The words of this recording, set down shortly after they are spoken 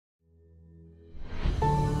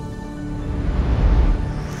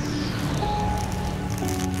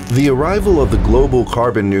The arrival of the global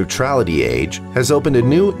carbon neutrality age has opened a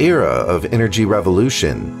new era of energy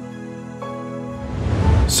revolution.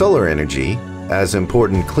 Solar energy, as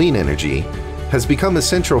important clean energy, has become a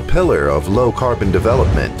central pillar of low-carbon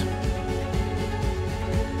development.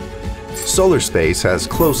 SolarSpace has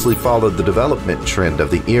closely followed the development trend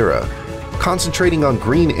of the era, concentrating on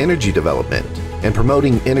green energy development and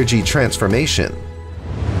promoting energy transformation.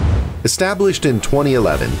 Established in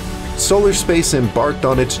 2011, SolarSpace embarked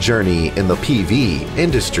on its journey in the PV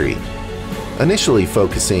industry, initially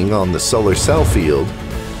focusing on the solar cell field.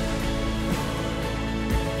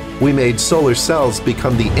 We made solar cells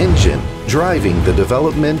become the engine driving the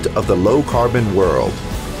development of the low-carbon world.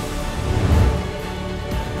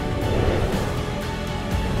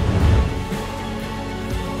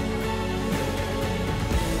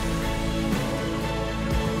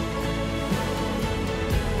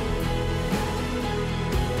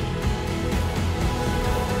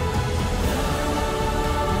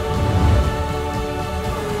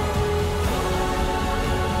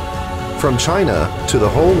 From China to the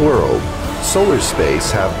whole world,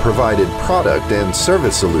 SolarSpace have provided product and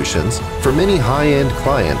service solutions for many high-end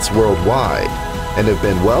clients worldwide and have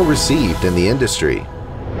been well received in the industry.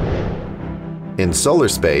 In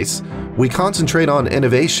SolarSpace, we concentrate on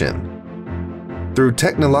innovation. Through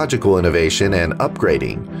technological innovation and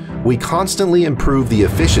upgrading, we constantly improve the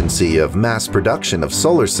efficiency of mass production of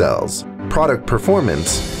solar cells, product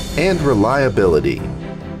performance, and reliability.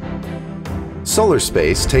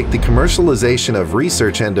 SolarSpace take the commercialization of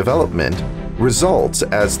research and development results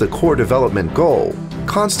as the core development goal,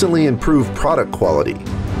 constantly improve product quality,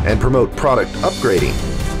 and promote product upgrading.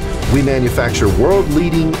 We manufacture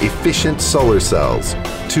world-leading efficient solar cells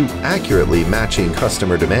to accurately matching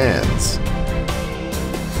customer demands.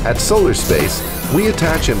 At SolarSpace, we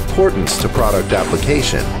attach importance to product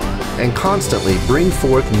application and constantly bring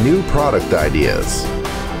forth new product ideas.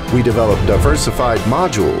 We develop diversified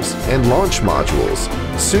modules and launch modules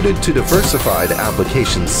suited to diversified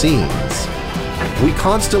application scenes. We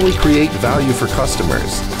constantly create value for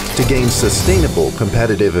customers to gain sustainable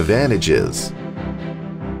competitive advantages.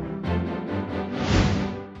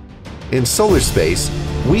 In SolarSpace,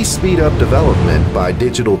 we speed up development by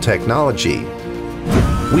digital technology.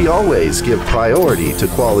 We always give priority to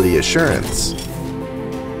quality assurance.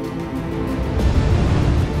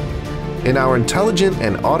 In our intelligent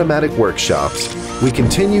and automatic workshops, we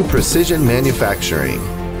continue precision manufacturing.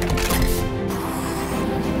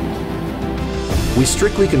 We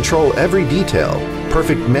strictly control every detail,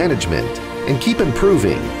 perfect management, and keep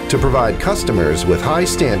improving to provide customers with high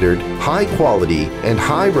standard, high quality, and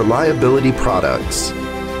high reliability products.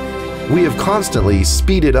 We have constantly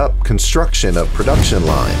speeded up construction of production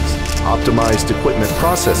lines, optimized equipment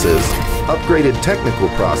processes, upgraded technical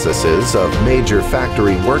processes of major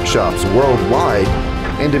factory workshops worldwide,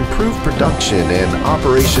 and improved production and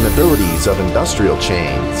operation abilities of industrial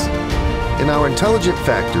chains. In our intelligent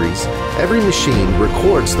factories, every machine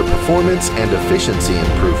records the performance and efficiency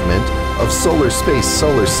improvement of SolarSpace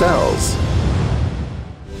solar cells.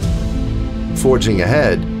 Forging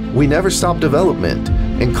ahead, we never stop development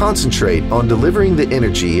and concentrate on delivering the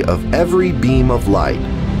energy of every beam of light.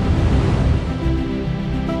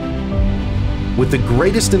 With the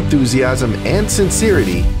greatest enthusiasm and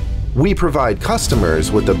sincerity, we provide customers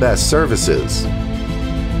with the best services.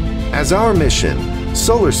 As our mission,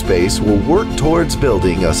 SolarSpace will work towards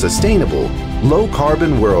building a sustainable,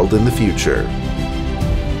 low-carbon world in the future.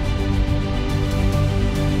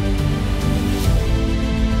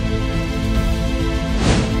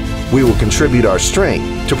 We will contribute our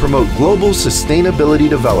strength to promote global sustainability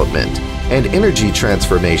development and energy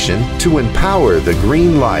transformation to empower the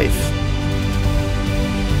green life.